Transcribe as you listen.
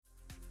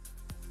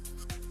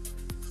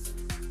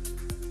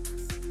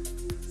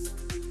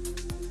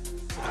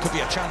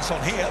chance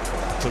on here.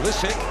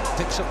 Pulisic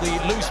picks up the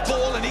loose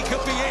ball and he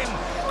could be in.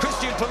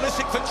 Christian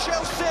Pulisic for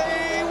Chelsea,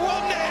 1-0.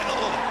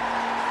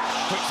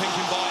 Quick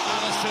thinking by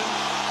Alisson,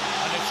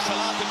 and if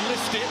Salah can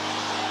lift it,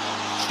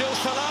 still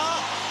Salah.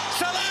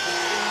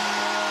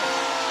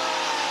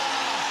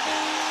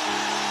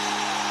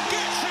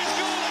 Gets his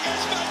goal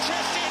against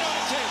Manchester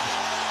United.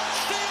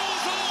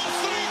 Steals all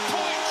 3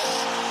 points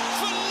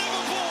for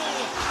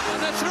Liverpool. And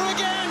they're through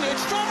again.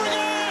 It's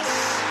Fabregas.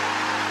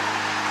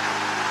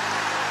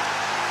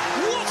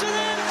 What an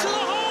end to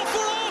the half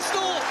for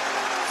Arsenal.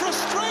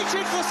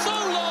 Frustrated for so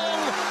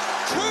long.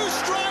 2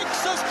 strikes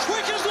as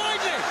quick as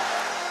lightning.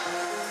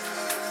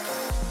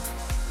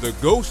 The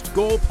Ghost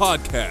Goal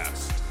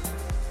Podcast.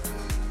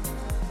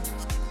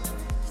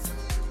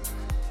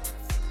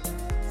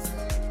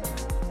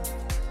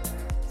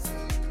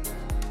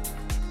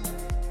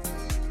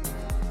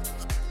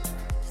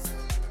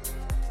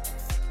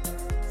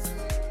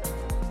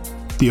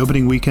 The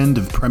opening weekend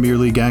of Premier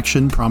League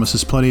action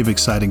promises plenty of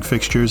exciting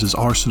fixtures as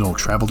Arsenal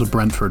travel to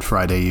Brentford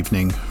Friday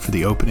evening for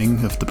the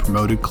opening of the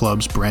promoted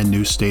club's brand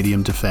new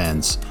stadium to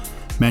fans.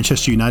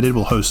 Manchester United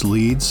will host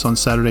Leeds on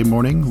Saturday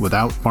morning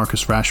without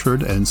Marcus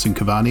Rashford, Edinson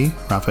Cavani,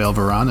 Rafael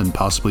Varane, and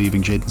possibly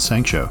even Jadon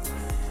Sancho.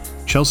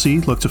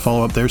 Chelsea look to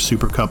follow up their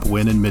Super Cup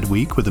win in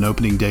midweek with an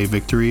opening day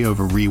victory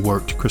over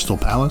reworked Crystal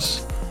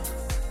Palace.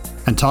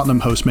 And Tottenham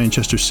host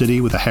Manchester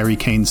City with a Harry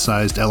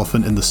Kane-sized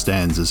elephant in the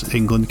stands as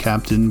England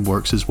captain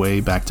works his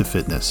way back to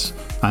fitness.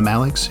 I'm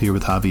Alex, here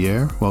with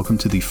Javier. Welcome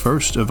to the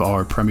first of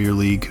our Premier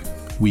League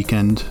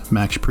weekend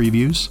match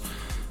previews.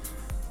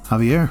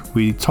 Javier,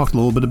 we talked a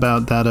little bit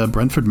about that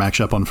Brentford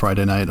matchup on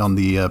Friday night on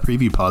the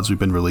preview pods we've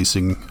been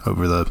releasing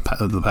over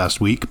the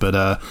past week,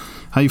 but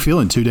how you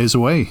feeling 2 days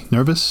away?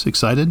 Nervous?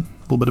 Excited? A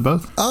little bit of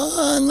both?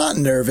 Not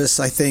nervous,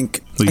 I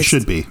think. Well, you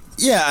should be.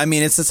 Yeah, I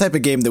mean, it's the type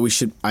of game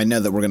that I know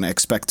that we're going to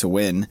expect to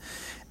win,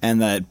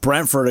 and that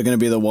Brentford are going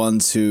to be the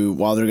ones who,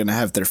 while they're going to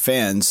have their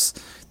fans,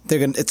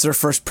 it's their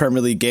first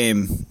Premier League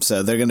game,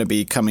 so they're going to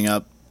be coming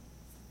up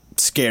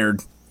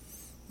scared,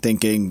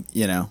 thinking,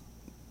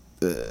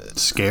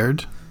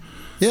 Scared?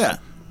 Yeah.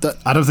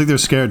 I don't think they're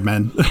scared,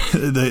 man.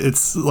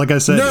 It's like I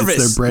said, nervous,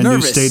 it's their brand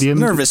new stadium.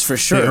 Nervous for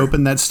sure. They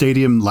opened that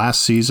stadium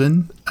last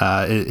season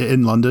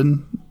in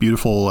London.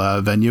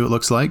 Beautiful venue, it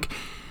looks like.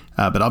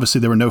 But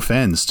obviously there were no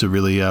fans to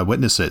really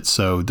witness it.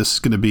 So this is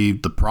going to be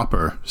the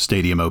proper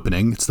stadium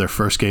opening. It's their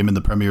first game in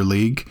the Premier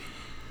League.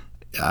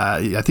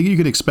 I think you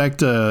could expect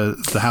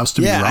the house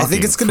to be rocking. I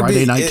think it's going to be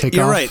Friday night kickoff.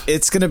 You're right.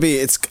 It's going to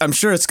be. I'm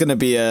sure it's going to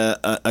be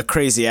a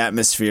crazy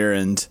atmosphere,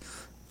 and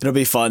it'll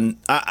be fun.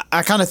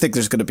 I kind of think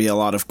there's going to be a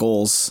lot of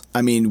goals.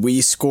 I mean,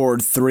 we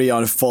scored 3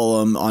 on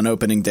Fulham on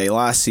opening day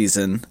last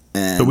season.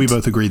 But we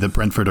both agree that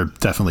Brentford are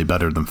definitely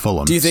better than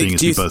Fulham, seeing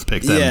as we both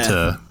picked them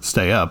to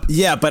stay up.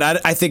 Yeah, but I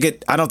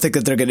don't think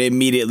that they're going to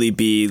immediately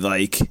be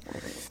like...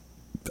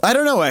 I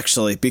don't know,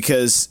 actually,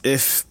 because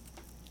if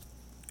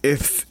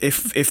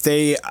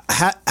they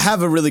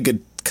have a really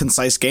good,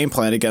 concise game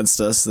plan against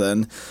us,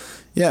 then,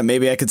 yeah,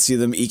 maybe I could see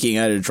them eking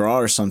out a draw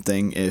or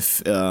something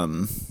if...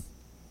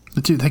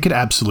 Dude, they could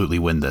absolutely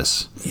win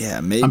this. Yeah,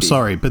 maybe. I'm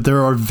sorry, but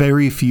there are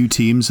very few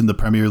teams in the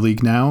Premier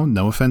League now.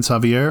 No offense,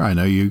 Javier. I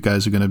know you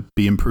guys are going to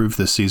be improved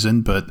this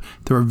season, but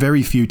there are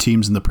very few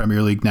teams in the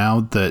Premier League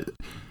now that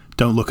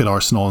don't look at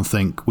Arsenal and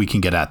think we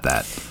can get at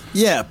that.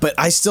 Yeah, but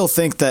I still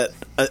think that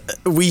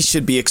we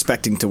should be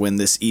expecting to win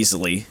this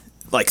easily.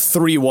 Like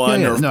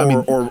 3-1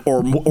 or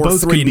 3-0.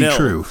 Both could be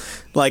true.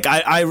 Like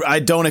I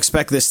don't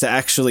expect this to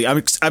actually...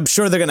 I'm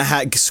sure they're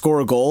going to score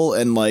a goal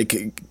and like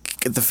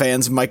the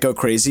fans might go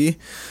crazy,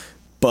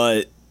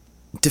 but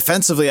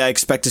defensively I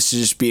expect us to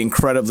just be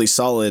incredibly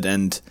solid,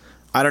 and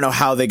I don't know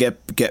how they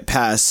get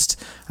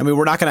past. I mean,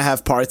 we're not going to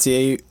have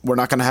Partey, we're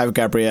not going to have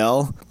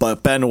Gabriel,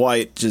 but Ben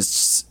White,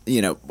 just,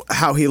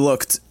 how he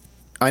looked.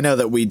 I know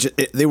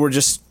that they were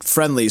just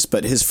friendlies,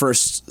 but his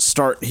first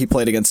start he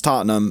played against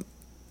Tottenham,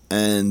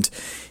 and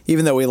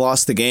even though we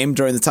lost the game,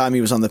 during the time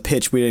he was on the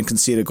pitch, we didn't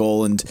concede a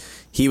goal, and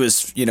he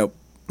was,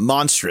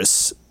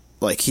 monstrous.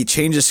 Like, he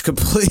changes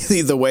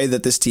completely the way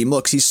that this team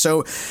looks.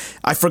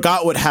 I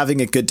forgot what having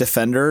a good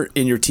defender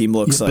in your team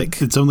looks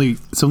like. It's only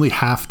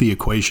half the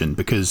equation,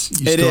 because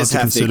you still have to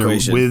consider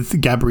with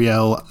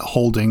Gabriel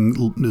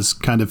holding this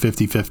kind of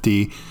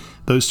 50-50,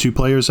 those two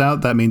players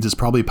out, that means it's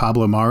probably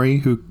Pablo Mari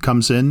who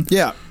comes in.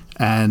 Yeah.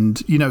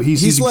 And,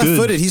 he's a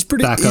left-footed. He's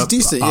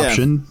decent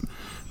option. Yeah.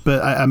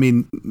 But I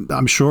mean,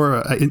 I'm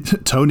sure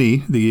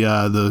Tony,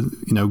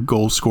 the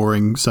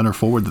goal-scoring center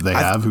forward that they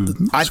have, who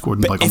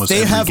scored in like almost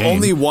every game. If they have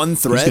only one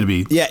threat,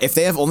 if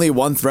they have only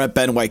one threat,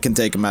 Ben White can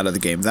take him out of the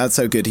game. That's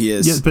how good he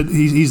is. Yeah, but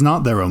he's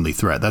not their only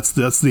threat. That's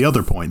the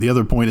other point. The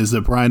other point is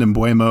that Brian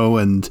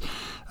Mbeumo and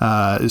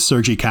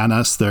Sergi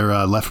Canas, their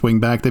left wing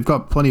back, they've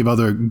got plenty of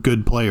other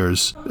good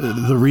players.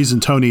 The reason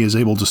Tony is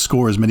able to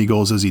score as many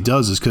goals as he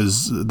does is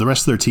because the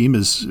rest of their team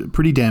is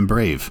pretty damn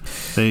brave.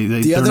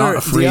 They're not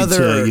afraid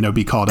to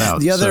be called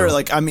out.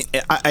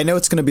 I know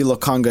it's going to be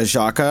Lokanga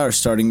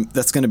Xhaka,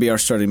 that's going to be our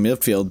starting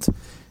midfield,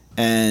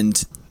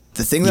 and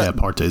the thing that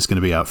Partey is going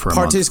to be out for a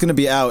month. Partey is going to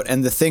be out,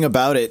 and the thing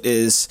about it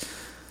is,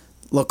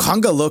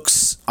 Lokonga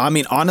looks, I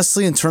mean,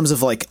 honestly, in terms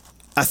of like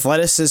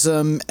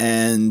athleticism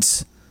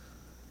and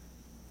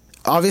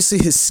obviously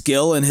his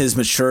skill and his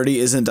maturity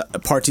isn't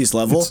Partey's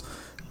level.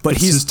 But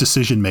it's his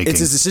decision making. It's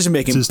his decision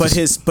making. His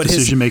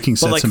decision making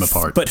sets him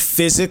apart. But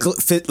his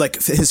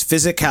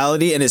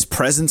physicality and his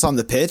presence on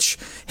the pitch,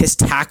 his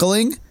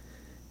tackling,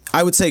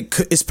 I would say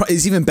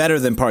is even better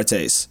than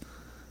Partey's.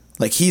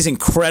 Like, he's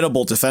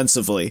incredible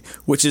defensively,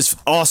 which is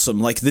awesome.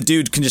 Like, the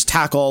dude can just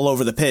tackle all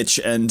over the pitch,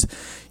 and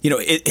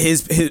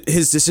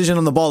his decision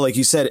on the ball, like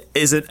you said,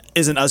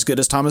 isn't as good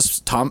as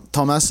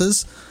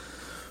Thomas's,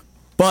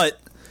 but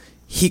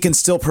he can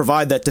still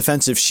provide that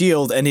defensive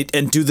shield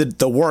and do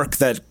the work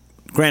that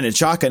Granit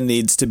Xhaka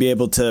needs to be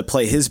able to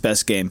play his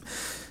best game.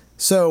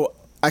 So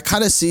I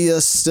kind of see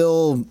us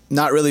still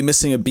not really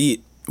missing a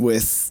beat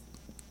with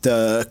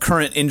the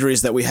current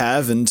injuries that we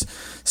have and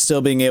still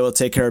being able to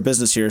take care of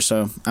business here.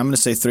 So I'm going to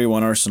say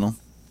 3-1 Arsenal.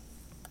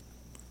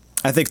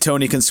 I think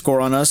Tony can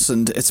score on us,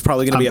 and it's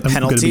probably going to be a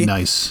penalty. I'm going to be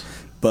nice.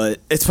 But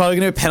it's probably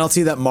going to be a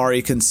penalty that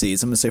Mari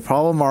concedes. I'm going to say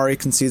probably Mari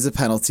concedes a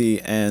penalty,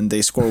 and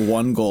they score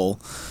 1 goal.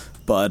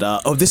 But,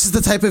 this is the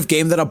type of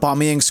game that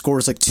Aubameyang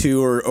scores like 2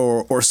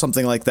 or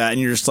something like that.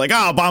 And you're just like,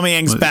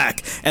 Aubameyang's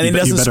back. And he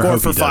doesn't score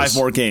for 5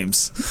 more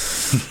games.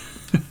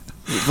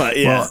 But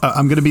yeah. Well,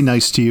 I'm going to be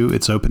nice to you.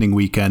 It's opening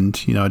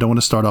weekend. I don't want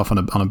to start off on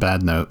a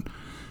bad note.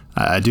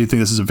 I do think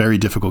this is a very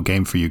difficult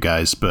game for you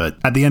guys. But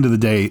at the end of the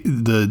day,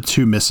 the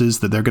 2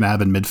 misses that they're going to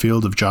have in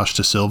midfield of Josh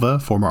Da Silva,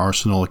 former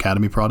Arsenal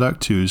Academy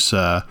product, who's,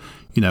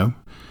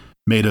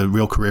 made a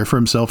real career for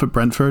himself at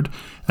Brentford,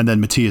 and then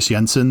Matthias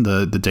Jensen,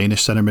 the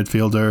Danish center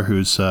midfielder,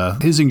 whose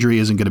his injury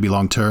isn't going to be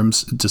long term.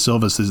 Da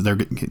Silva says they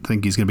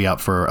think he's going to be out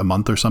for a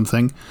month or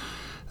something.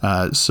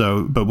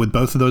 But with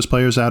both of those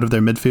players out of their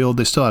midfield,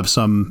 they still have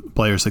some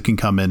players that can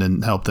come in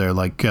and help there,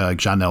 like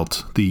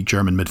Janelt, the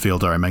German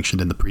midfielder I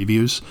mentioned in the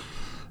previews.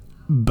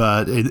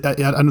 But I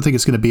don't think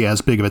it's going to be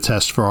as big of a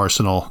test for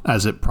Arsenal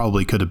as it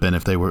probably could have been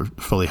if they were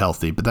fully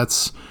healthy. But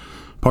that's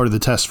part of the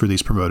test for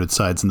these promoted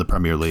sides in the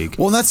Premier League.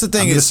 Well, that's the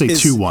thing. I'm going to say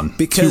 2-1.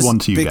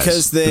 2-1 to you guys.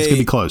 It's going to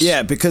be close.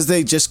 Yeah, because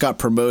they just got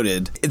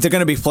promoted. They're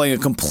going to be playing a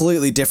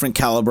completely different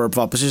caliber of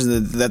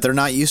opposition that they're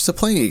not used to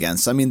playing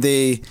against. I mean,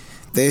 they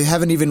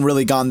haven't even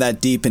really gone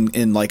that deep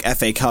in like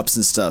FA Cups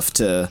and stuff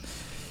to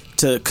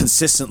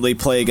consistently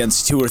play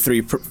against 2 or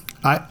 3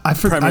 I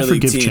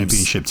forgive teams.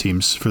 Championship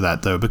teams for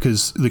that, though,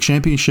 because the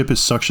Championship is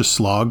such a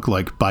slog,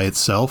 like, by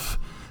itself,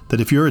 that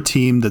if you're a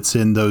team that's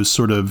in those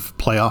sort of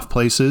playoff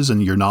places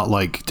and you're not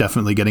like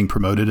definitely getting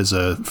promoted as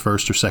a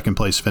 1st or 2nd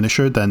place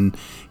finisher, then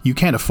you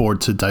can't afford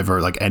to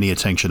divert like any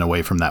attention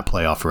away from that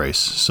playoff race.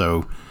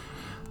 So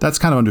that's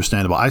kind of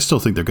understandable. I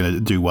still think they're going to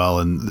do well,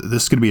 and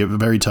this is going to be a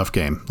very tough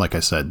game, like I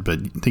said, but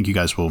I think you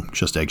guys will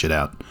just edge it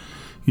out.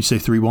 You say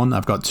 3-1,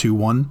 I've got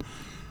 2-1.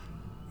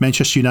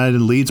 Manchester United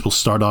and Leeds will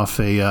start off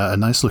a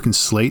nice looking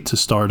slate to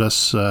start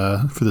us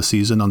for the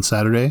season on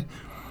Saturday.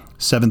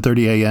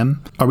 7:30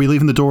 a.m. Are we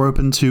leaving the door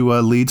open to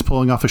Leeds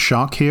pulling off a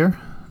shock here?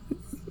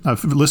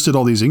 I've listed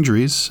all these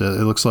injuries.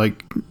 It looks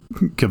like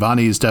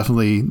Cavani is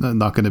definitely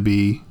not going to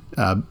be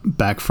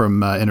back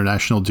from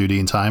international duty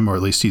in time, or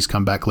at least he's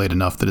come back late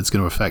enough that it's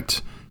going to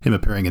affect him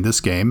appearing in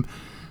this game.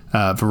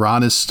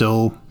 Varane is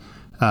still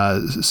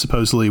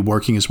supposedly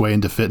working his way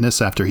into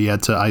fitness after he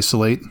had to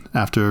isolate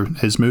after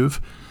his move.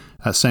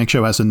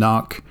 Sancho has a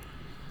knock.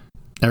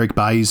 Eric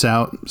Bailly's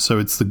out, so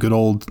it's the good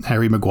old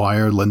Harry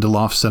Maguire,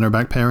 Lindelof center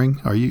back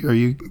pairing. Are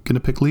you going to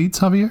pick Leeds,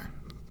 Javier?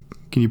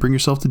 Can you bring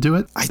yourself to do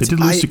it? They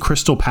did lose to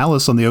Crystal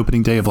Palace on the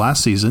opening day of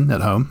last season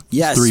at home.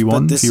 Yes,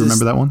 3-1, if you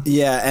remember that one.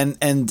 Yeah,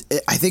 and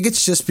I think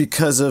it's just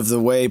because of the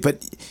way,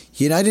 but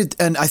United,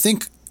 and I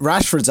think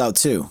Rashford's out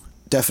too.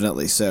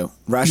 Definitely. So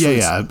Rashford.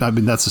 Yeah. I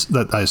mean,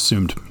 that I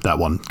assumed that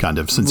one kind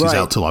of since he's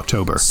out till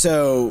October.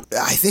 So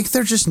I think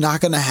they're just not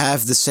going to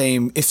have the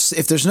same.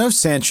 If there's no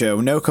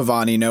Sancho, no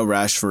Cavani, no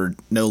Rashford,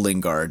 no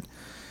Lingard,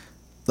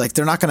 like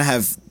they're not going to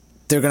have.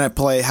 They're going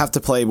to have to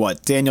play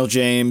what? Daniel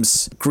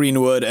James,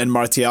 Greenwood, and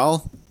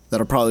Martial.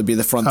 That'll probably be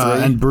the front 3.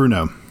 And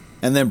Bruno.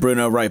 And then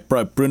Bruno, right?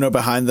 Bruno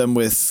behind them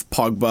with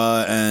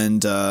Pogba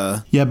and...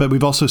 yeah, but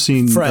we've also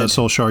seen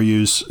Solskjaer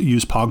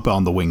use Pogba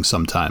on the wing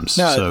sometimes.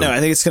 No, I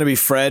think it's going to be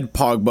Fred,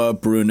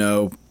 Pogba,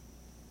 Bruno,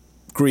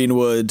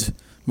 Greenwood,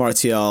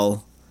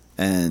 Martial,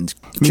 and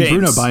James.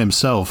 Bruno by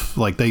himself,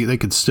 like they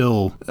could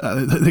still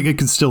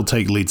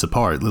take Leeds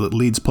apart.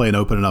 Leeds play an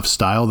open enough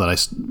style that I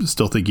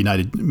still think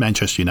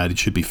Manchester United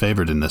should be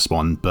favored in this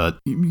one. But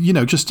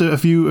just a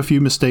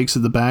few mistakes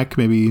at the back.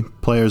 Maybe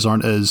players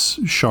aren't as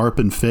sharp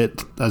and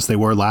fit as they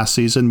were last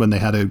season when they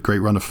had a great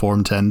run of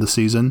form to end the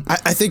season.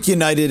 I think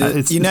United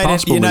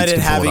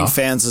having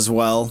fans as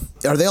well.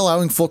 Are they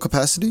allowing full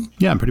capacity?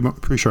 Yeah, I'm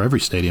pretty sure every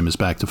stadium is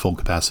back to full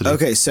capacity.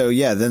 Okay, so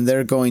yeah, then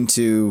they're going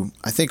to.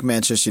 I think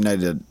Manchester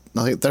United.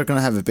 They're going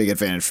to have a big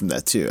advantage from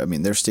that too. I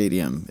mean, their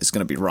stadium is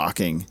going to be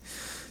rocking.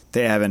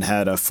 They haven't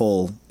had a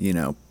full,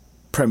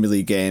 Premier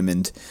League game,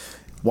 and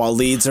while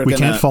Leeds are, we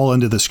can't fall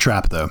into this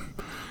trap though,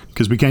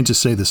 because we can't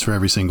just say this for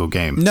every single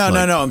game. No.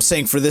 I'm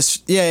saying for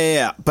this,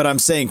 yeah. But I'm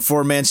saying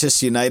for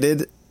Manchester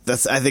United,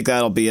 I think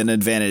that'll be an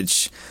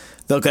advantage.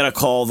 they'll get a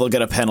call, they'll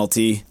get a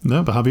penalty.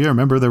 No, but Javier,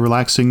 remember they're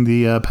relaxing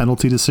the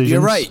penalty decisions?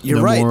 You're right.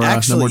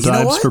 Actually, no more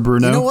dives for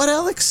Bruno. You know what,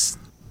 Alex?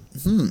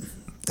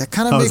 That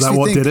kind of makes me think. Is that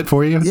what did it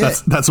for you? Yeah.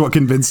 That's what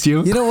convinced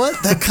you? You know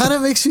what? That kind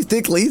of makes me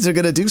think Leeds are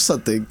going to do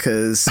something,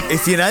 because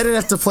if United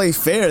have to play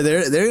fair,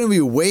 they're going to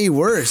be way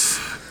worse.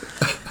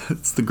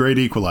 It's the great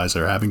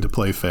equalizer, having to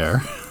play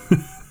fair.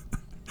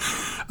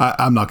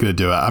 I'm not going to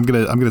do it. I'm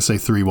going to say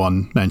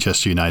 3-1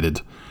 Manchester United.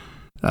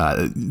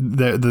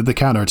 The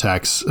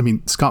counterattacks. I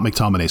mean, Scott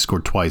McTominay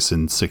scored twice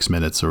in 6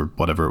 minutes or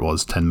whatever it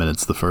was, 10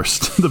 minutes the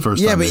first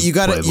Yeah, time. but you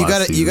got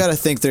to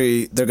think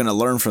they're going to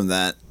learn from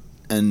that.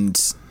 And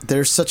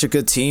they're such a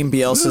good team.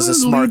 Bielsa's a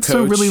smart Leeds coach.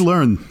 don't really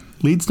learn.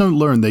 Leeds don't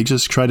learn. They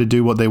just try to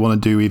do what they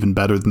want to do even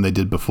better than they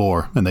did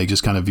before, and they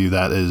just kind of view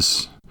that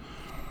as,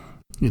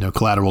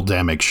 collateral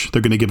damage.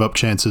 They're going to give up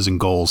chances and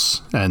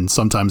goals, and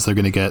sometimes they're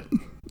going to get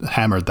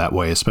hammered that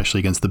way, especially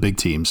against the big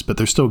teams. But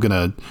they're still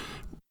going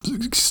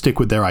to stick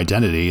with their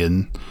identity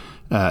and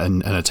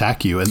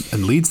attack you.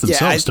 And Leeds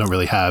themselves don't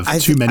really have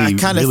too many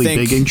really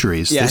big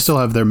injuries. They still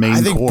have their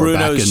main core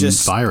Bruno's back and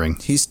firing.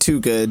 He's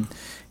too good.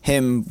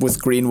 Him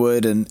with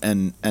Greenwood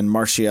and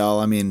Martial,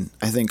 I mean,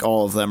 I think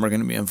all of them are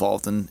going to be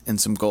involved in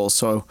some goals.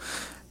 So,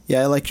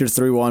 yeah, I like your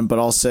 3-1, but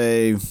I'll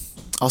say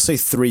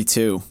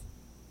 3-2.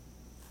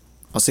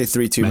 I'll say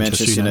 3-2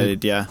 Manchester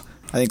United. Yeah,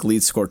 I think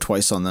Leeds scored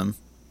twice on them.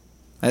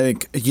 I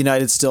think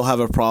United still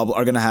have are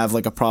going to have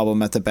like a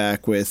problem at the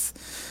back with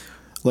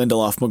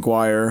Lindelof,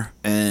 Maguire,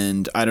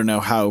 and I don't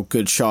know how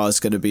good Shaw is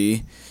going to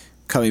be.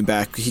 Coming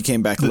back, he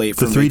came back late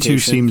from vacation.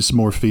 The 3-2 seems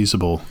more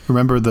feasible.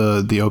 Remember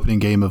the opening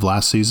game of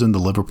last season, the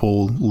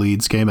Liverpool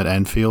Leeds game at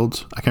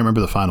Anfield? I can't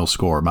remember the final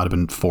score. It might have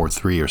been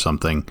 4-3 or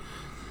something.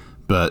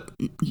 But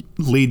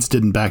Leeds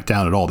didn't back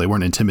down at all. They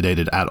weren't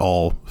intimidated at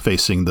all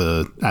facing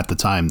at the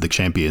time, the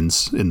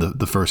champions in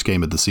the first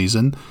game of the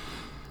season.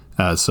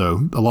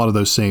 So a lot of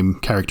those same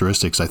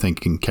characteristics, I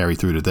think, can carry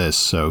through to this.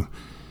 So,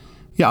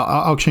 yeah,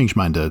 I'll change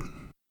mine to...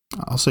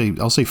 I'll say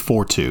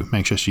 4-2,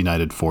 Manchester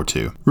United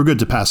 4-2. We're good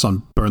to pass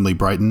on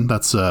Burnley-Brighton.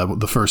 That's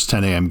the first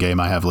 10 a.m. game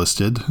I have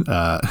listed.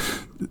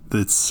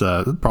 It's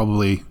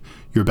probably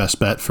your best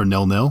bet for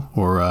 0-0,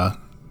 or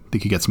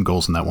think you get some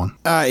goals in that one.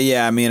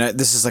 Yeah, I mean,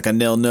 this is like a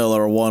 0-0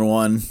 or a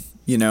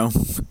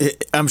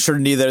 1-1. I'm sure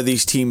neither of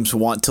these teams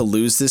want to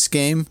lose this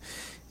game,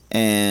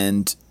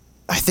 and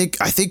I think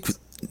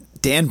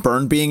Dan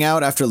Burn being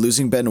out after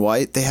losing Ben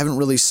White, they haven't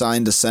really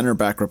signed a center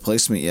back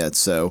replacement yet.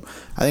 So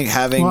I think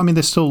having... Well, I mean,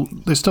 they still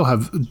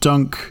have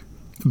Dunk,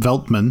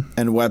 Veltman.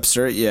 And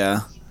Webster, yeah.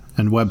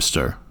 And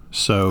Webster.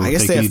 So I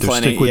guess they can either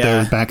stick with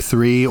their back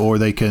three, or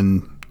they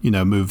can,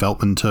 move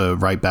Veltman to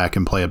right back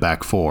and play a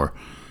back four,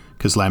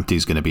 because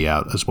Lamptey's going to be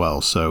out as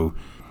well. So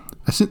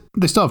I think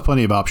they still have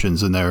plenty of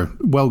options, and they're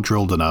well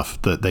drilled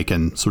enough that they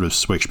can sort of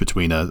switch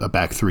between a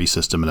back three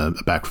system and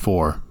a back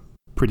four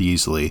pretty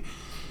easily.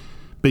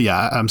 But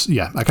yeah,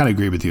 I kind of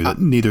agree with you that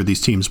neither of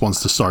these teams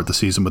wants to start the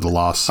season with a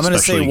loss. I'm going to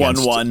say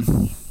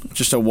 1-1,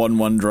 just a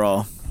 1-1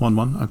 draw.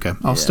 1-1, okay.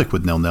 I'll stick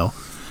with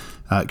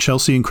 0-0.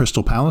 Chelsea and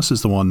Crystal Palace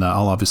is the one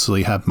I'll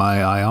obviously have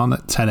my eye on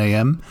at 10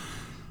 a.m.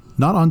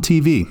 Not on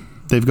TV.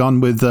 They've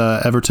gone with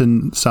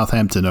Everton,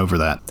 Southampton over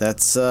that.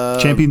 That's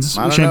Champions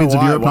of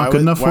Europe not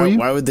good enough for you?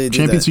 Why would they do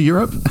Champions that? of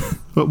Europe?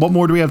 What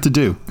more do we have to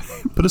do?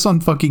 Put us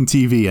on fucking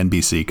TV,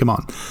 NBC. Come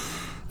on.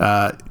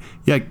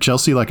 Yeah,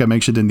 Chelsea, like I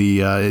mentioned in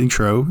the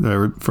intro,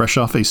 they're fresh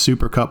off a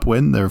Super Cup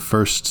win, their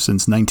first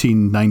since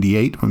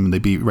 1998 when they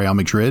beat Real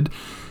Madrid.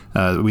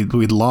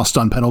 We'd lost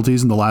on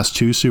penalties in the last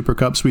two Super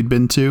Cups we'd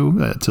been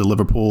to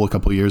Liverpool a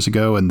couple of years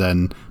ago, and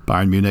then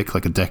Bayern Munich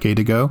like a decade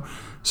ago.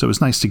 So it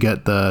was nice to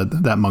get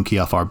that monkey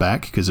off our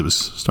back, because it was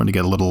starting to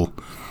get a little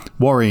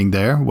worrying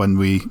there when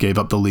we gave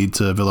up the lead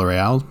to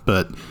Villarreal.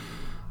 But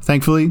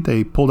thankfully,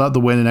 they pulled out the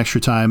win in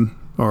extra time,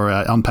 or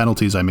on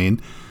penalties, I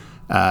mean.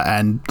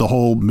 And the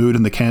whole mood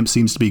in the camp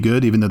seems to be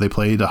good, even though they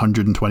played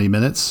 120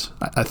 minutes.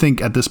 I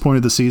think at this point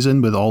of the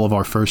season, with all of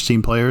our first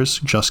team players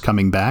just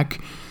coming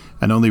back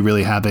and only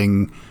really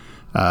having,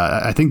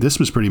 I think this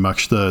was pretty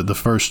much the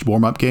first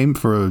warm-up game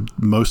for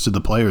most of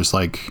the players,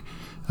 like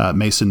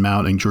Mason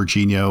Mount and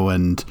Jorginho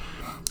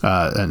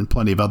and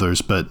plenty of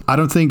others. But I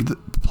don't think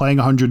playing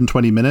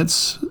 120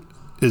 minutes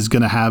is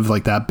going to have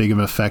like that big of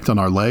an effect on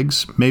our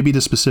legs. Maybe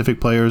to specific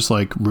players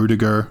like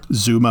Rudiger,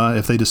 Zuma,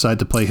 if they decide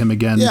to play him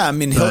again. Yeah, I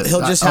mean, he'll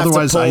just have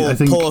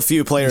to pull a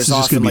few players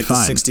off in like the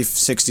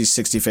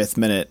 65th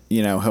minute.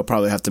 He'll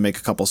probably have to make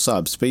a couple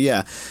subs. But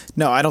yeah,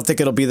 no, I don't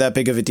think it'll be that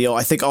big of a deal.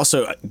 I think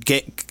also,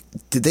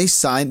 did they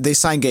sign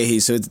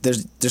Guehi? So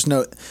there's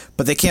no,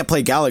 but they can't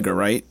play Gallagher,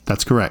 right?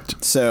 That's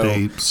correct. So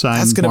they signed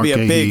that's going to be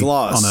a big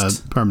loss on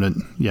a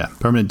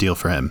permanent deal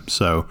for him.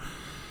 So.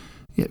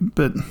 Yeah,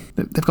 but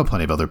they've got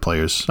plenty of other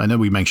players. I know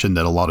we mentioned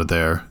that a lot of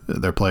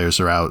their players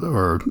are out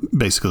or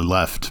basically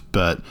left,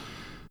 but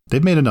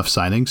they've made enough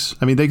signings.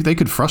 I mean, they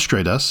could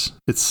frustrate us.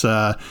 It's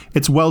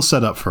well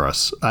set up for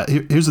us.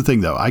 Here's the thing,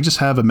 though. I just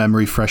have a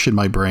memory fresh in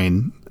my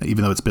brain,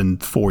 even though it's been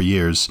 4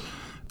 years,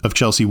 of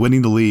Chelsea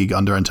winning the league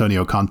under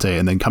Antonio Conte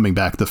and then coming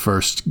back the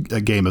first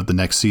game of the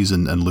next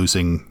season and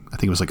losing I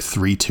think it was like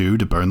 3-2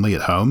 to Burnley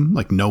at home.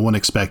 Like no one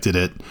expected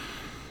it.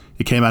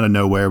 It came out of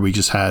nowhere. We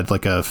just had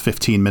like a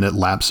 15-minute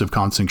lapse of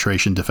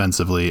concentration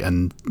defensively,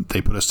 and they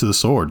put us to the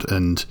sword.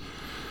 And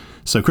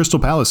so Crystal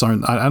Palace I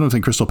don't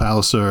think Crystal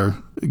Palace are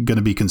going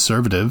to be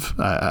conservative.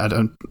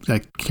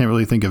 I can't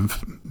really think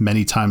of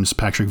many times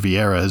Patrick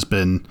Vieira has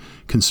been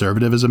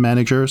conservative as a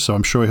manager. So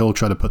I'm sure he'll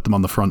try to put them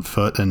on the front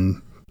foot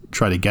and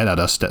try to get at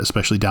us,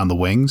 especially down the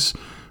wings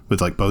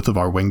with like both of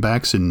our wing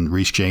backs and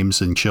Reece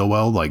James and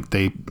Chilwell. Like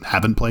they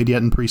haven't played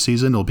yet in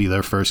preseason. It'll be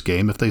their first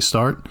game if they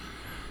start.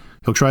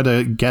 He'll try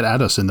to get at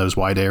us in those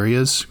wide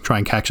areas, try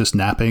and catch us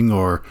napping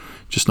or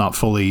just not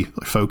fully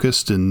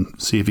focused, and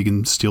see if he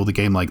can steal the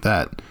game like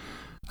that.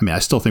 I mean, I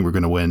still think we're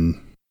going to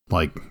win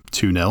like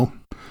 2-0.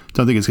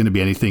 Don't think it's going to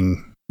be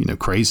anything,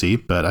 crazy,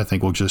 but I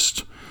think we'll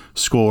just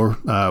score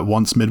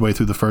once midway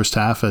through the first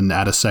half and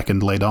add a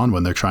second late on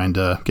when they're trying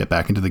to get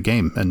back into the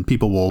game. And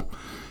people will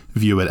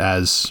view it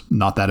as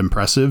not that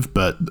impressive,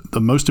 but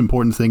the most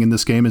important thing in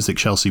this game is that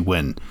Chelsea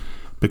win.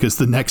 Because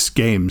the next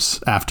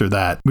games after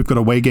that, we've got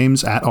away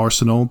games at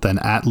Arsenal, then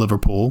at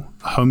Liverpool,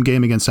 a home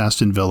game against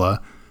Aston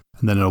Villa,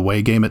 and then an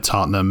away game at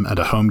Tottenham, and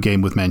a home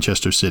game with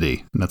Manchester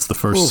City. And that's the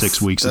first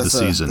 6 weeks of the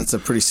season. That's a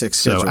pretty sick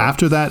schedule. So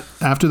after that,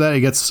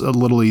 it gets a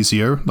little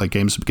easier, like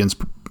games against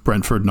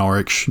Brentford,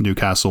 Norwich,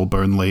 Newcastle,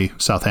 Burnley,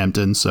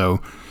 Southampton.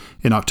 So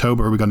in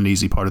October, we got an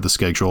easy part of the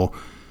schedule.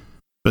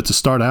 But to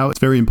start out, it's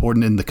very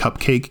important in the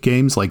cupcake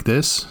games like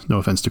this. No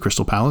offense to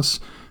Crystal Palace.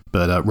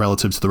 But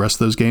relative to the rest of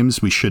those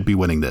games, we should be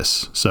winning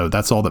this. So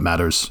that's all that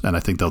matters, and I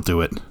think they'll do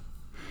it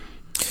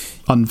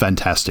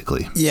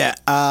unfantastically. Yeah,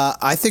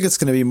 I think it's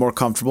going to be more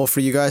comfortable for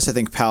you guys. I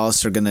think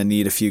Palace are going to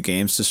need a few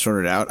games to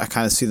sort it out. I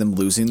kind of see them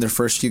losing their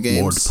first few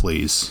games.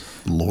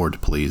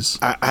 Lord, please.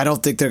 I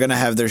don't think they're going to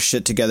have their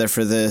shit together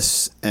for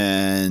this,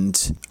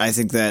 and I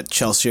think that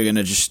Chelsea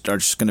are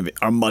just going to be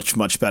a much,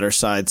 much better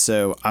side.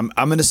 So I'm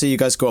going to say you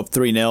guys go up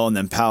 3-0, and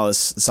then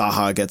Palace,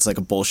 Zaha gets like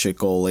a bullshit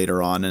goal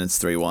later on, and it's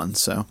 3-1.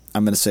 So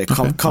I'm going to say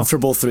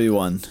comfortable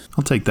 3-1.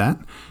 I'll take that.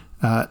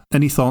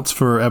 Any thoughts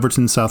for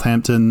Everton,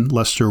 Southampton,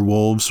 Leicester,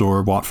 Wolves,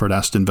 or Watford,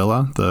 Aston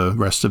Villa? The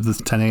rest of the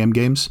 10 a.m.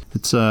 games.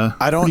 It's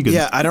pretty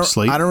good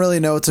slate. I don't really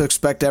know what to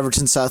expect.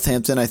 Everton,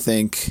 Southampton. I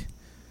think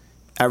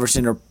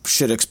Everton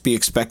should be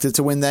expected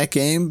to win that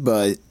game,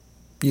 but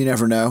you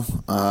never know.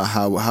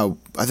 How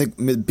I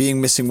think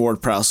being missing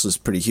Ward-Prowse is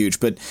pretty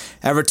huge. But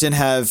Everton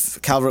have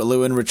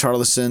Calvert-Lewin,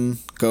 Richarlison,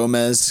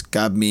 Gomez,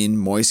 Gabmin,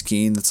 Moise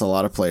Kean. That's a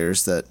lot of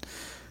players that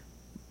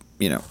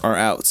are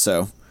out.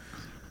 So.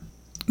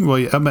 Well,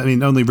 yeah, I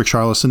mean, only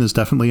Richarlison is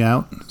definitely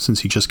out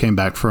since he just came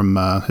back from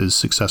his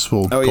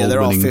successful goal-winning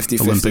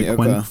Olympic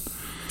win.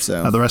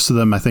 So the rest of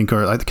them, I think,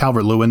 are like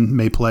Calvert-Lewin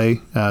may play,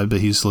 but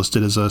he's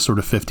listed as a sort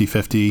of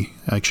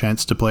 50-50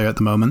 chance to play at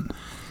the moment.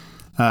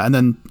 And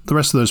then the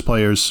rest of those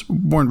players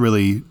weren't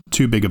really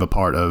too big of a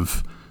part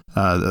of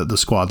the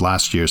squad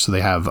last year, so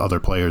they have other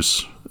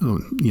players,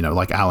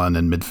 like Allen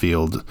in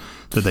midfield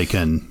that they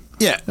can.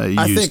 Yeah,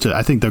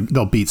 I think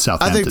they'll beat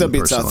Southampton. I think they'll beat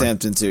personally.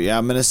 Southampton too. Yeah,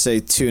 I'm going to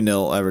say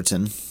 2-0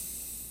 Everton.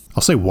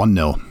 I'll say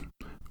 1-0.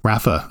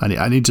 Rafa,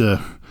 I need to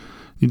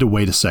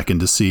wait a second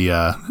to see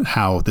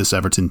how this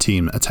Everton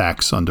team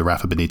attacks under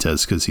Rafa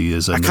Benitez, because he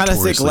is a notoriously defensive manager. I kind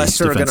of think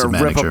Leicester are going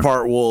to rip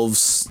apart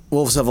Wolves.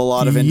 Wolves have a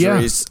lot of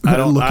injuries. Yeah. I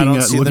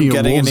don't see them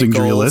getting any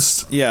goals.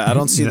 List. Yeah, I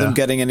don't see them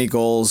getting any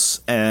goals,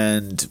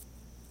 and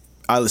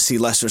I see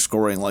Leicester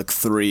scoring like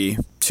 2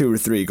 or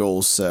 3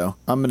 goals. So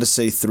I'm going to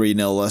say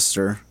 3-0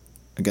 Leicester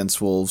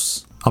against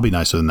Wolves. I'll be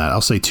nicer than that.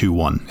 I'll say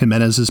 2-1.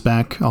 Jimenez is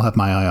back. I'll have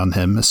my eye on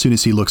him. As soon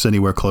as he looks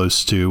anywhere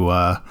close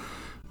to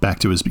back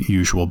to his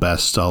usual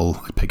best,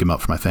 I'll pick him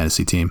up for my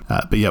fantasy team.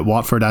 But yeah,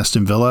 Watford,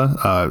 Aston Villa.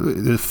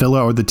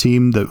 Villa are the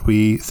team that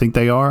we think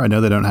they are. I know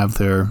they don't have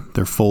their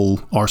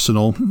full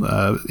arsenal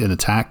in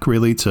attack,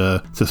 really,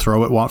 to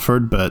throw at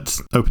Watford, but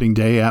opening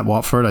day at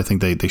Watford, I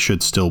think they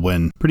should still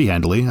win pretty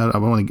handily. I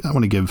want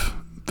to give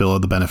Villa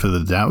the benefit of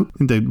the doubt. I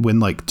think they'd win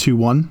like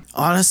 2-1.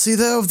 Honestly,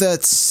 though,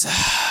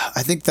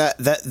 I think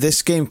that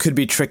this game could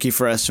be tricky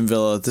for Aston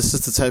Villa. This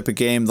is the type of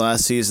game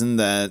last season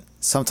that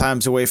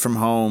sometimes away from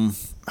home,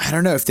 I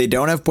don't know, if they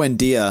don't have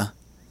Buendia,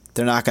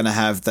 they're not going to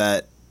have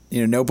that.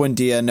 No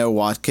Buendia, no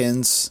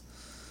Watkins,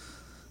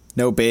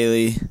 no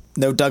Bailey,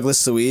 no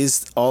Douglas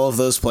Luiz. All of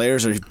those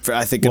players are,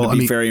 I think, going to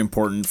be very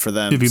important for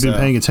them. If you've been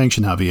paying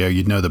attention, Javier,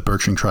 you'd know that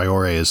Bertrand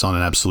Traore is on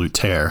an absolute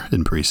tear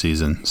in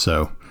preseason.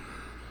 So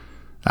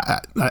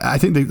I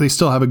think they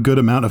still have a good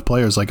amount of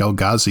players like El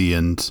Ghazi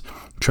and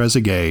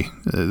Trezeguet,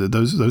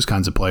 those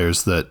kinds of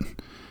players that,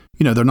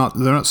 they're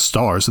not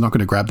stars. They're not going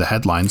to grab the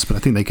headlines, but I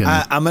think they can.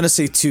 I'm going to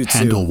say 2-2.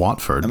 Handle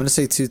Watford. I'm going to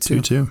say 2-2.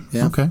 2-2.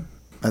 Yeah. Okay.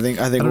 I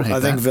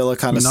think Villa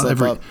kind of slip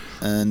up,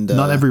 and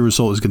not every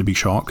result is going to be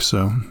chalk,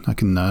 so I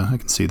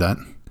can see that.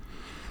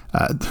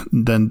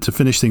 Then to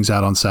finish things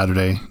out on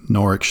Saturday,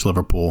 Norwich,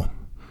 Liverpool,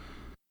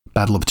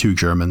 battle of two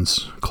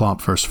Germans,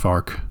 Klopp versus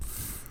Farke.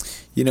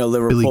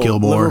 Liverpool, Billy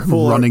Gilmore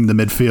running the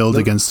midfield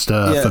against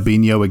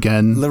Fabinho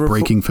again,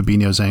 breaking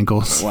Fabinho's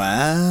ankles.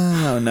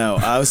 Wow, no.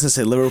 I was going to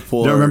say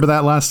Liverpool. Do you remember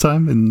that last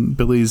time in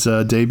Billy's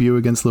debut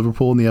against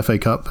Liverpool in the FA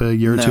Cup a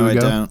year or two ago?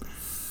 No, I don't.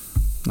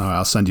 No,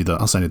 I'll send you the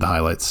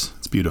highlights.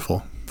 It's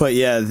beautiful. But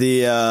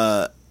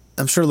yeah,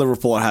 I'm sure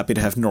Liverpool are happy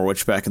to have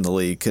Norwich back in the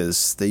league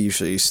because they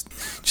usually,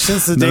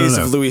 since the days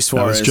of Luis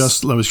Suarez,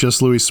 that was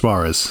just Luis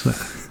Suarez.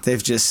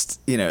 They've just,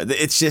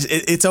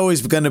 it's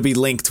always going to be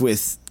linked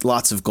with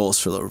lots of goals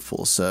for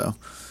Liverpool. So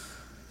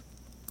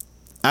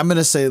I'm going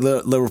to say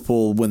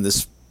Liverpool win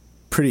this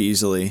pretty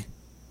easily.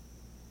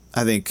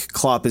 I think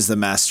Klopp is the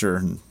master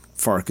and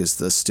Farke is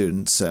the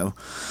student. So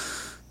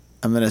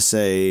I'm going to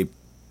say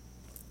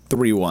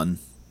 3-1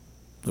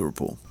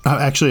 Liverpool.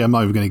 Actually, I'm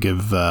not even going to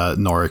give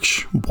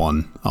Norwich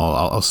 1.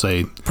 I'll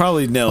say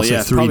probably nil. I'll say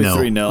 3-0. Probably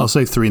 3-0. I'll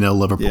say 3-0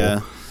 Liverpool.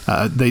 Yeah.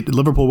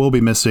 Liverpool will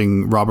be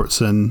missing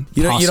Robertson.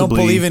 You don't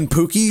believe in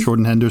Pukki?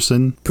 Jordan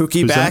Henderson.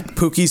 Pukki back. That?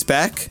 Pukki's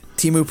back.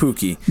 Timu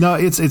Pukki. No,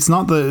 it's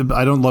not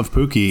I don't love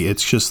Pukki.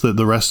 It's just that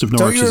the rest of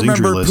Norwich's injury list. Don't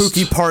you remember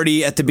Pukki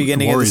party at the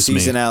beginning of the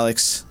season,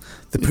 Alex?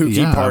 The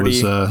Pukki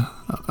party.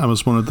 I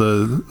was one of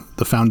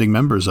the founding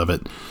members of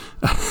it.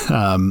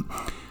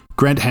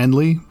 Grant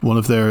Hanley, one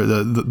of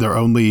their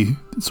only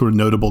sort of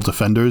notable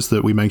defenders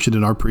that we mentioned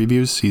in our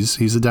previews,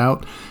 he's a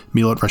doubt.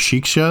 Milot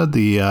Rashica,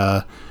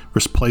 the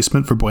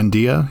replacement for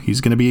Buendia,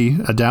 he's going to be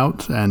a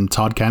doubt, and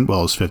Todd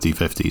Cantwell is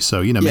 50-50.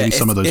 So maybe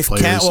some of those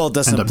players Cantwell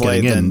doesn't end up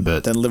play, getting in,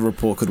 but then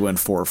Liverpool could win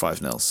 4 or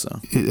 5-0.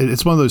 So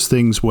it's one of those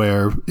things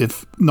where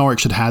if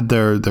Norwich had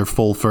their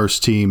full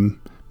first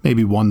team,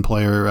 maybe one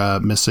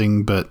player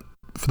missing, but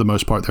for the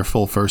most part their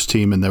full first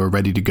team, and they were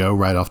ready to go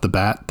right off the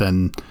bat,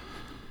 then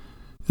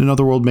in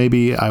another world,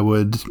 maybe I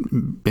would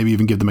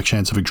even give them a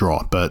chance of a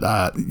draw. But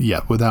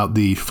without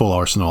the full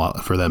arsenal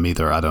for them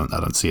either, I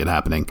don't see it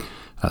happening.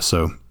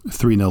 So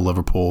 3-0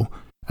 Liverpool,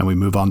 and we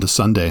move on to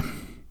Sunday.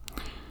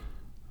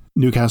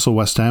 Newcastle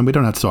West Ham. We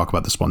don't have to talk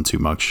about this one too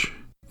much.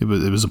 It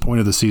was a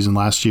point of the season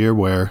last year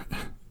where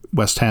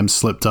West Ham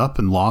slipped up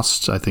and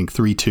lost, I think,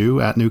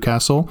 3-2 at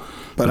Newcastle.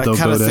 But I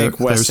kind of think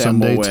West Ham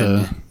will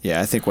win.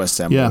 I think West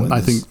Ham will win. Yeah,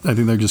 I think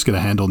they're just going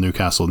to handle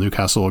Newcastle.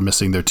 Newcastle are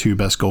missing their 2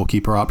 best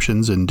goalkeeper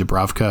options in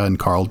Dubravka and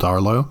Karl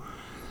Darlow.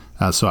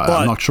 So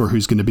I'm not sure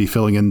who's going to be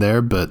filling in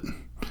there, but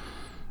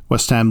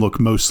West Ham look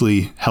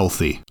mostly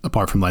healthy,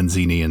 apart from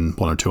Lanzini and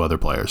 1 or 2 other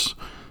players.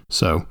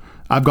 So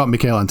I've got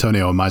Michail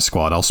Antonio in my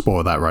squad. I'll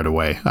spoil that right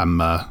away.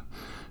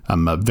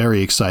 I'm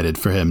very excited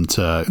for him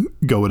to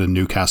go with a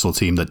Newcastle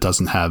team that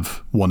doesn't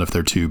have either of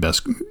their 2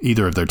 best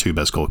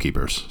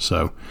goalkeepers.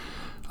 So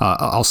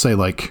I'll say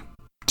like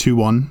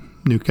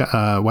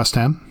 2-1 West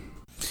Ham.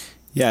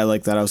 Yeah, I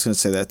like that. I was going to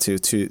say that too.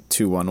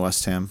 2-1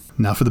 West Ham.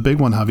 Now for the big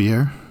one,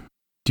 Javier.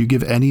 Do you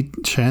give any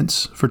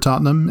chance for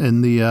Tottenham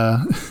in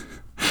the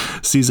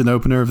season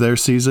opener of their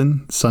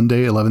season,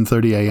 Sunday,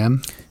 11:30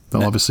 a.m.?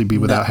 They'll obviously be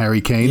without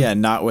Harry Kane. Yeah,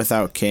 not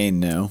without Kane,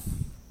 no.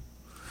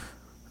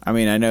 I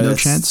mean, I know that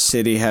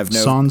City have no...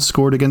 Son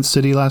scored against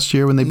City last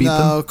year when they beat them?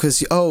 No,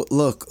 because... Oh,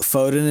 look,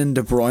 Foden and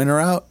De Bruyne are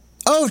out.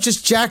 Oh,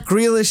 just Jack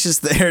Grealish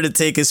is there to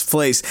take his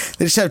place.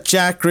 They just have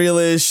Jack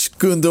Grealish,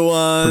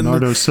 Gundogan...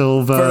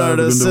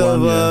 Bernardo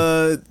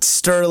Silva,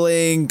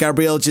 Sterling,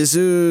 Gabriel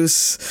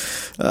Jesus,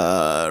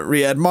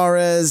 Riyad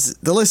Mahrez.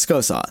 The list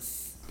goes on.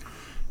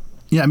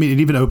 Yeah, I mean, it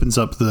even opens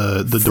up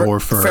the door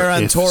for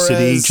Ferran if Torres.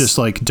 City just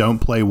don't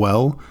play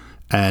well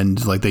and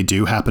they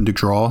do happen to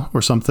draw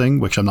or something,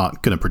 which I'm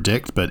not going to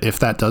predict, but if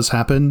that does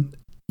happen,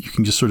 you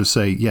can just sort of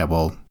say, yeah,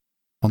 well,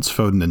 once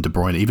Foden and De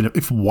Bruyne, even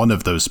if one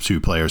of those 2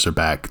 players are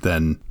back,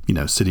 then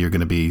City are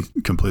going to be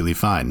completely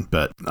fine.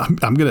 But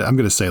I'm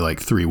gonna say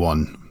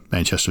 3-1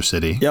 Manchester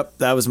City. Yep,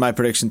 that was my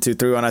prediction too.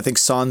 3-1. I think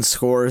Son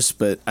scores,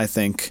 but I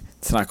think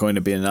it's not going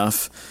to be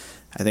enough.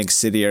 I think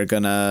City are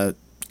gonna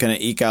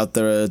eke out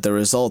the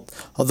result.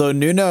 Although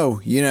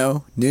Nuno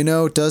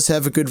does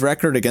have a good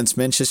record against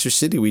Manchester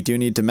City. We do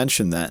need to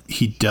mention that.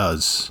 He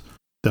does,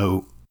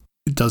 though.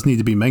 It does need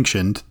to be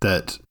mentioned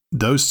that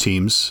those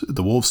teams,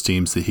 the Wolves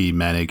teams that he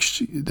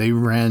managed, they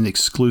ran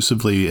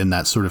exclusively in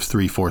that sort of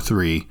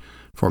 3-4-3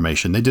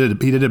 formation. He did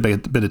a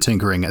bit of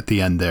tinkering at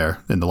the end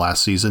there in the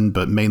last season,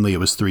 but mainly it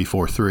was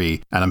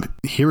 3-4-3. And I'm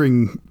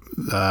hearing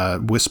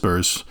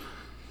whispers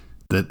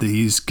that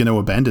he's going to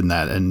abandon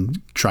that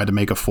and try to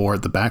make a 4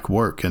 at the back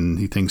work, and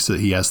he thinks that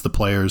he has the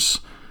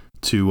players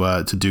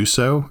to do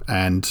so,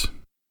 and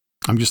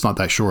I'm just not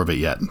that sure of it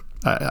yet.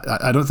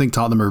 I don't think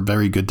Tottenham are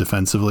very good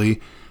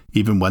defensively,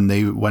 even when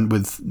they went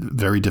with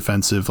very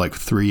defensive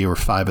 3 or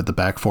 5 at the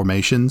back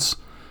formations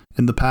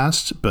in the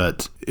past,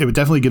 but it would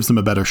definitely gives them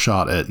a better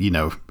shot at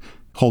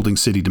holding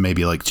City to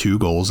maybe 2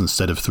 goals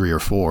instead of 3 or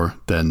 4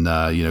 than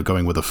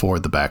going with a 4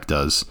 at the back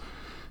does.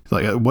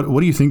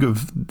 What do you think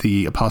of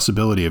the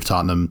possibility of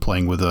Tottenham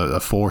playing with a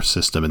 4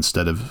 system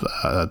instead of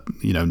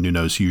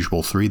Nuno's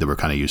usual 3 that we're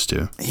kind of used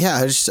to?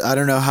 Yeah, I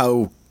don't know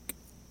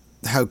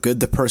how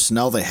good the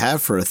personnel they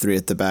have for a 3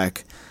 at the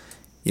back.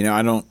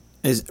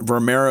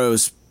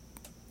 Romero's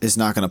is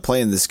not going to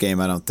play in this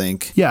game, I don't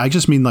think. Yeah, I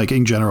just mean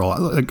in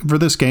general. For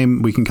this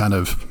game, we can kind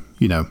of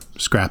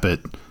scrap it.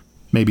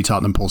 Maybe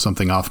Tottenham pull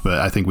something off, but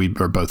I think we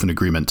are both in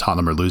agreement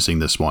Tottenham are losing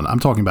this one.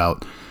 I'm talking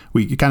about,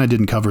 we kind of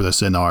didn't cover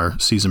this in our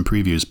season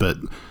previews, but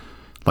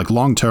Like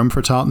long term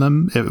for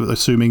Tottenham,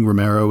 assuming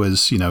Romero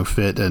is,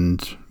 fit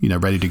and,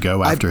 ready to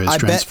go after his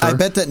transfer. I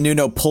bet that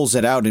Nuno pulls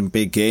it out in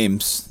big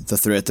games, the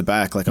three at the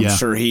back. Like I'm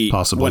sure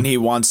possibly.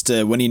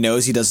 when he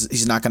knows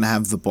he's not going to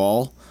have the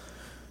ball,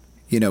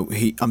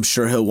 I'm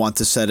sure he'll want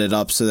to set it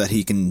up so that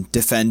he can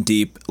defend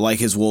deep, like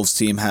his Wolves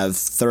team have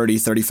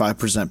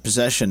 35%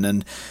 possession,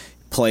 and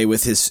play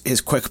with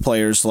his quick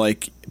players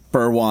like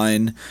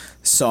Bergwijn,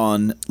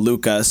 Son,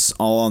 Lucas,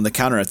 all on the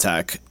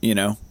counterattack.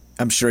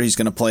 I'm sure he's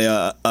going to play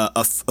a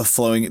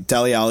flowing.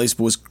 Dele Alli's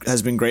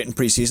has been great in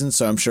preseason,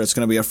 so I'm sure it's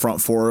going to be a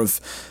front four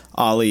of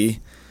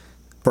Ali,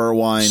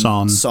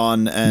 Bergwijn,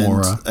 Son,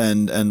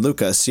 and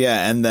Lucas.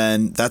 Yeah, and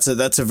then that's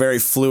a very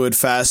fluid,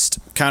 fast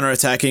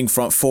counterattacking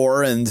front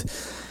four, and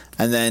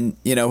then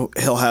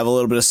he'll have a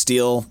little bit of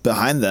steel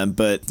behind them.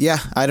 But yeah,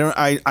 I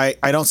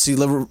don't see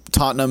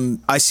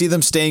Tottenham. I see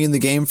them staying in the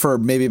game for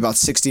maybe about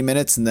 60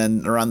 minutes, and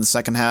then around the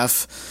second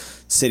half,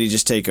 City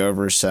just take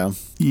over. So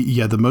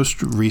yeah, the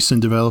most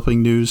recent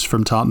developing news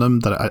from Tottenham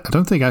that I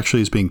don't think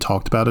actually is being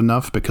talked about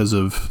enough because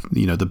of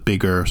the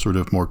bigger, sort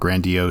of more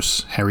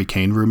grandiose Harry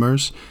Kane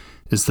rumors,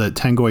 is that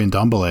Tanguy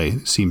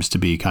Ndombele seems to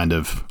be kind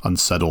of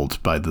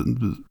unsettled by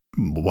the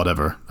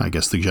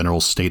general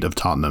state of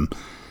Tottenham,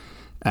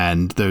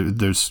 and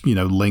there's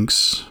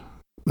links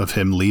of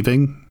him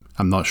leaving.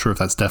 I'm not sure if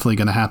that's definitely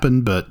going to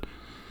happen, but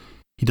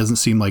he doesn't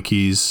seem like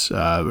he's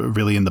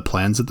really in the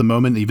plans at the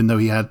moment, even though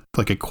he had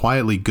like a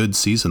quietly good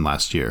season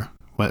last year.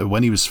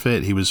 When he was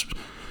fit, he was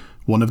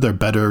one of their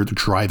better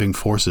driving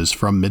forces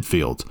from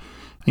midfield.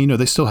 And,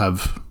 they still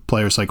have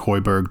players like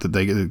Højbjerg that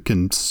they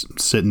can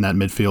sit in that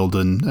midfield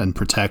and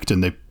protect.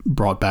 And they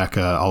brought back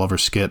Oliver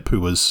Skipp,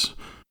 who was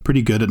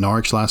pretty good at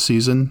Norwich last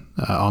season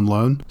on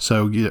loan.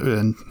 So,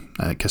 and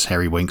I guess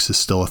Harry Winks is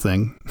still a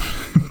thing.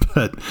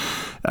 But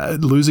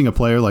losing a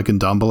player like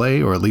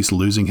Ndombele, or at least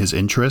losing his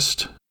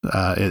interest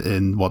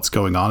in what's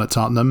going on at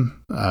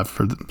Tottenham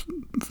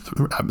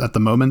at the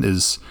moment,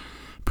 is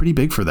pretty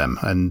big for them.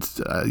 And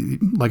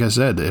like I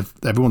said, if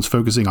everyone's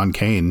focusing on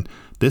Kane,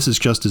 this is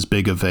just as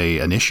big of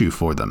an issue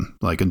for them.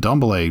 Like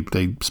Ndombele,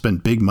 they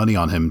spent big money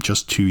on him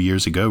just 2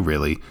 years ago,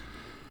 really.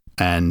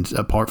 And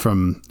apart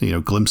from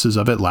glimpses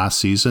of it last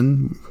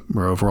season,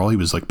 where overall he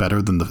was like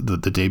better than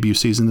the debut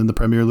season in the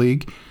Premier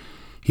League,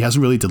 he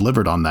hasn't really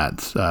delivered on that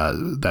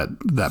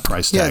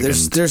price tag. Yeah,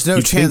 there's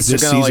no chance they're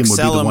going to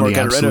sell him or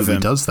get rid of him.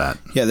 Does that?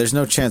 Yeah, there's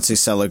no chance they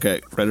sell or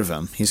get rid of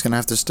him. He's going to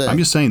have to stay. I'm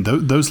just saying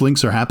those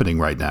links are happening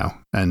right now,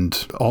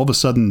 and all of a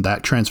sudden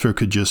that transfer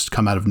could just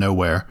come out of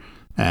nowhere,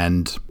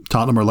 and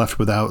Tottenham are left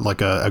without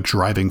like a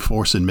driving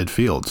force in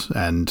midfield,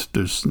 and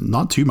there's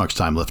not too much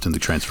time left in the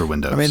transfer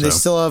window. I mean, they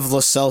still have Lo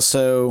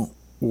Celso,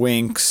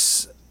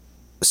 Winks,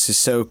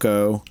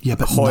 Sissoko, yeah,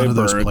 but Højbjerg, none of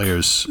those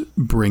players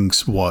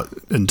brings what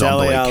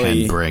Ndombele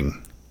can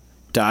bring.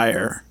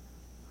 Dyer.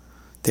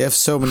 They have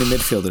so many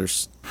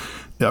midfielders.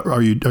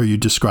 Are you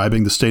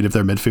describing the state of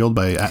their midfield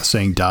by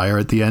saying Dyer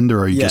at the end,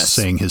 or are you just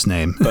saying his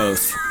name?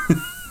 Both.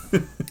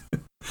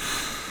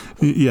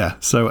 Yeah,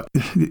 so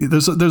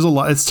there's a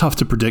lot. It's tough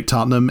to predict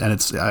Tottenham, and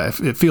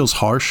it feels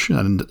harsh.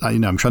 And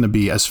I'm trying to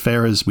be as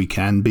fair as we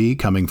can be,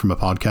 coming from a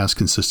podcast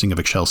consisting of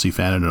a Chelsea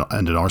fan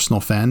and an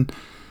Arsenal fan.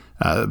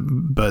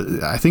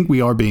 But I think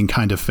we are being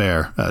kind of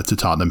fair to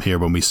Tottenham here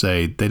when we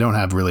say they don't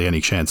have really any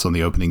chance on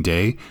the opening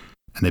day,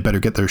 and they better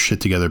get their shit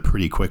together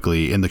pretty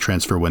quickly in the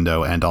transfer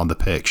window and on the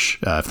pitch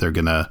if they're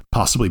going to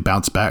possibly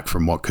bounce back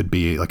from what could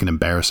be like an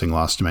embarrassing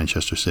loss to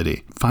Manchester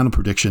City. Final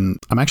prediction,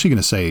 I'm going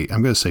to say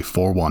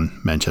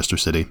 4-1 Manchester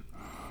City.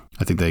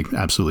 I think they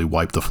absolutely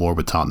wiped the floor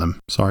with Tottenham.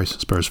 Sorry,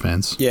 Spurs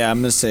fans. Yeah,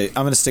 I'm going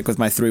to stick with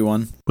my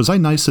 3-1. Was I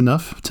nice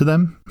enough to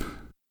them?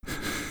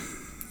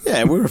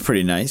 Yeah, we were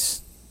pretty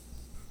nice.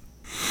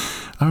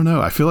 I don't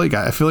know. I feel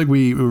like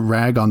we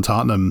rag on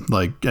Tottenham,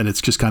 and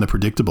it's just kind of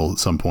predictable at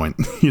some point,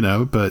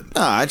 But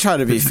I try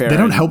to be fair. They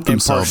don't help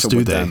themselves,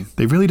 do they? Them.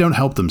 They really don't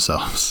help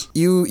themselves.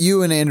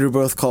 You and Andrew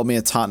both called me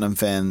a Tottenham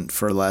fan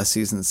for last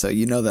season, so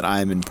you know that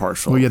I'm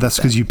impartial. Well, yeah, that's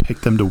because you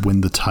picked them to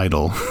win the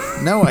title.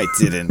 No, I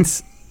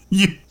didn't.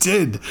 You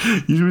did.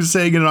 You were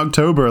saying in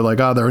October,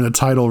 they're in a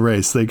title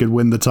race. They could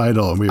win the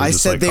title. And we were I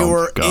said they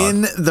were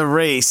in the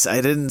race.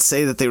 I didn't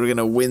say that they were going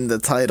to win the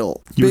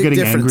title. You were getting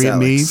angry at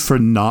me for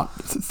not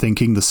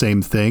thinking the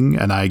same thing,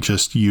 and I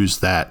just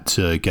used that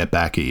to get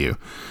back at you.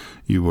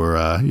 You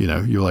were,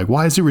 you were like,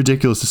 why is it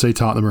ridiculous to say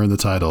Tottenham are in the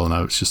title? And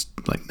I was just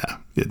like,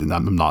 no,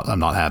 I'm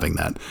not having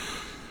that.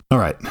 All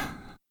right.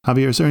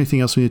 Javier, is there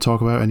anything else we need to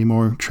talk about? Any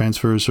more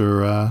transfers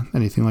or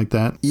anything like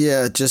that?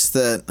 Yeah, just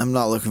that I'm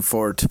not looking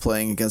forward to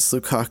playing against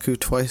Lukaku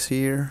twice a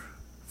year.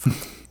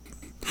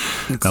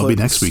 That'll be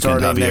next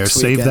weekend, Javier.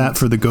 Save that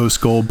for the Ghost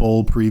Goal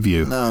Bowl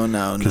preview.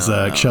 No. Because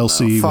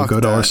Chelsea will go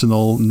to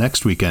Arsenal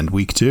next weekend,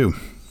 week 2.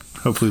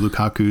 Hopefully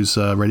Lukaku's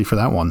ready for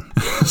that one.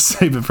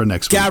 Save it for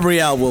next week.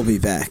 Gabriel will be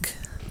back.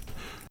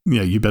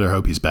 Yeah, you better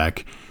hope he's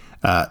back.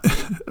 All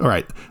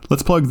right,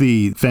 let's plug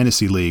the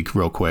Fantasy League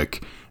real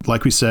quick.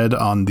 Like we said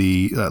on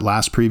the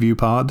last preview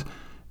pod,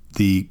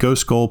 the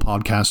Ghost Goal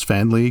Podcast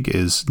Fan League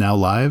is now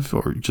live,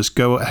 or just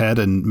go ahead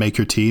and make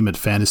your team at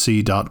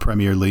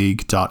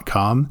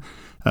fantasy.premierleague.com.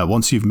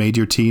 Once you've made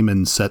your team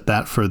and set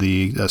that for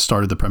the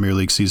start of the Premier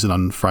League season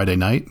on Friday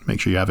night, make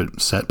sure you have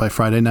it set by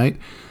Friday night.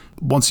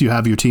 Once you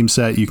have your team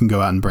set, you can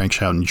go out and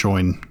branch out and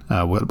join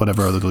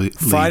whatever other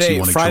leagues you want to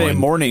join. Friday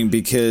morning,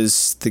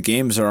 because the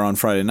games are on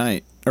Friday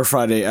night, or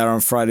Friday at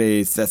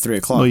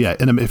 3:00. Well, yeah,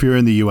 and if you're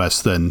in the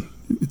U.S., then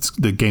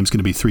the game's going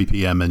to be 3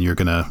 p.m. and you're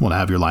going to want to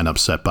have your lineup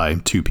set by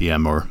 2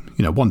 p.m. or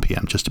 1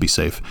 p.m. just to be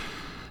safe.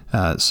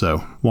 So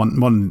one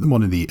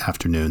in the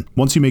afternoon.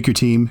 Once you make your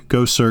team,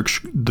 go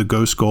search the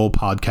Ghost Goal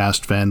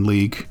Podcast Fan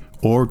League,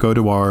 or go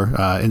to our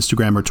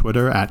Instagram or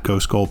Twitter at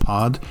Ghost Goal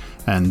Pod,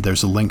 and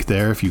there's a link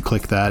there. If you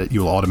click that,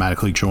 you'll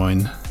automatically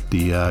join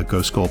the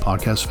Ghost Goal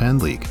Podcast Fan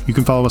League. You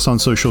can follow us on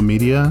social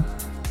media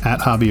at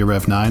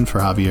JavierRev9 for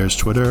Javier's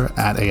Twitter,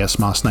 at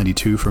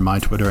ASMoss92 for my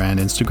Twitter and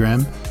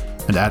Instagram,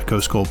 and at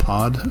Ghost Goal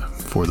Pod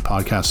for the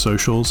podcast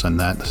socials and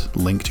that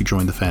link to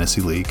join the Fantasy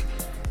League.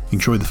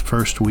 Enjoy the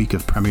first week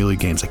of Premier League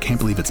games. I can't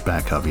believe it's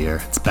back,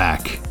 Javier. It's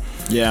back.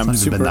 Yeah, it's not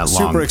even been that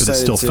long, but it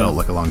still felt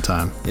like a long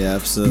time. Yeah,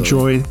 absolutely.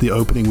 Enjoy the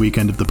opening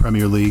weekend of the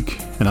Premier League,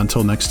 and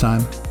until next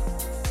time,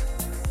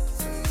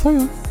 see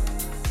ya.